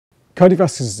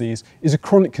Cardiovascular disease is a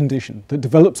chronic condition that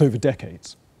develops over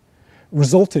decades,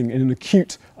 resulting in an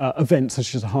acute event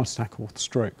such as a heart attack or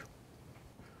stroke.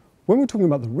 When we're talking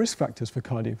about the risk factors for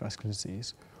cardiovascular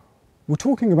disease, we're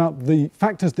talking about the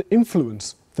factors that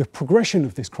influence the progression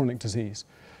of this chronic disease.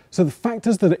 So the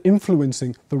factors that are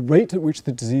influencing the rate at which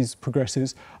the disease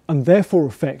progresses and therefore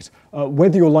affect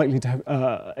whether you're likely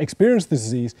to experience the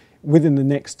disease within the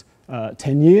next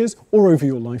 10 years or over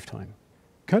your lifetime.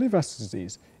 Cardiovascular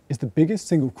disease is the biggest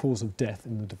single cause of death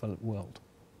in the developed world.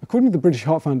 According to the British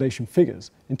Heart Foundation figures,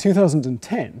 in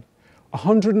 2010,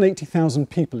 180,000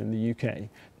 people in the UK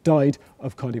died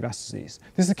of cardiovascular disease.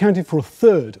 This accounted for a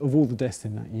third of all the deaths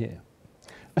in that year.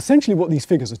 Essentially, what these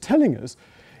figures are telling us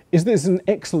is this is an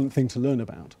excellent thing to learn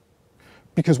about,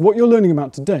 because what you're learning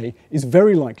about today is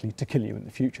very likely to kill you in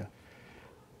the future.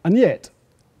 And yet,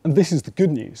 and this is the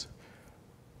good news,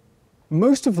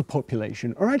 most of the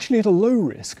population are actually at a low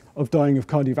risk of dying of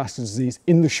cardiovascular disease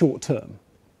in the short term.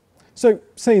 So,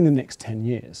 say in the next 10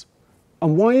 years.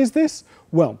 And why is this?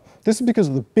 Well, this is because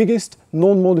of the biggest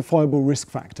non-modifiable risk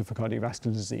factor for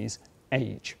cardiovascular disease,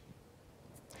 age.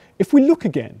 If we look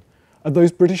again at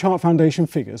those British Heart Foundation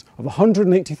figures of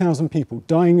 180,000 people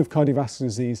dying of cardiovascular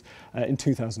disease in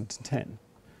 2010,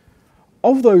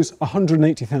 of those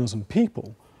 180,000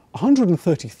 people,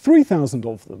 133,000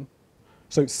 of them,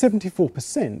 so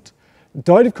 74%,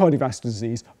 died of cardiovascular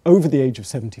disease over the age of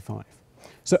 75.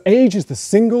 So age is the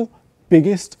single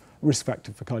biggest risk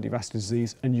factor for cardiovascular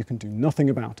disease, and you can do nothing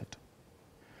about it.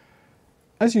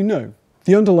 As you know,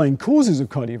 the underlying causes of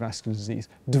cardiovascular disease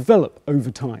develop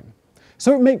over time.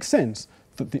 So it makes sense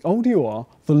that the older you are,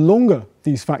 the longer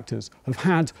these factors have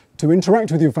had to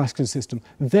interact with your vascular system,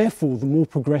 therefore the more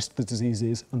progressed the disease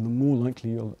is and the more likely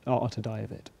you are to die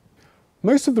of it.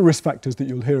 Most of the risk factors that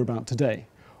you'll hear about today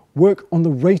work on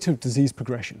the rate of disease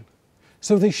progression.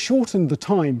 So they shorten the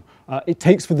time it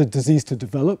takes for the disease to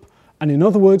develop, and in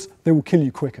other words, they will kill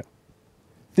you quicker.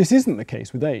 This isn't the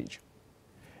case with age.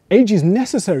 Age is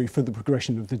necessary for the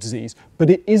progression of the disease, but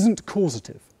it isn't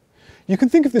causative. You can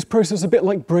think of this process a bit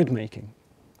like bread making.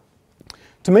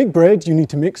 To make bread, you need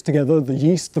to mix together the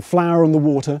yeast, the flour, and the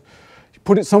water,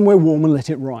 put it somewhere warm and let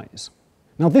it rise.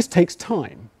 Now this takes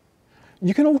time.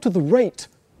 You can alter the rate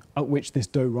at which this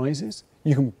dough rises.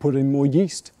 You can put in more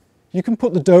yeast. You can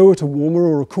put the dough at a warmer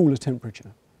or a cooler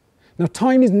temperature. Now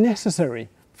time is necessary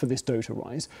for this dough to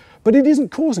rise, but it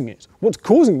isn't causing it. What's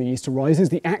causing the yeast to rise is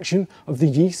the action of the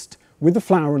yeast with the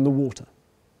flour and the water.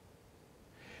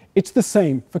 It's the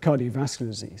same for cardiovascular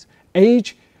disease.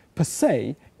 Age, per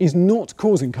se, is not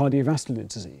causing cardiovascular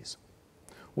disease.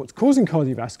 What's causing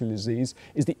cardiovascular disease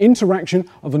is the interaction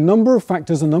of a number of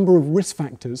factors, a number of risk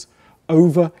factors,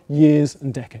 over years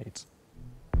and decades.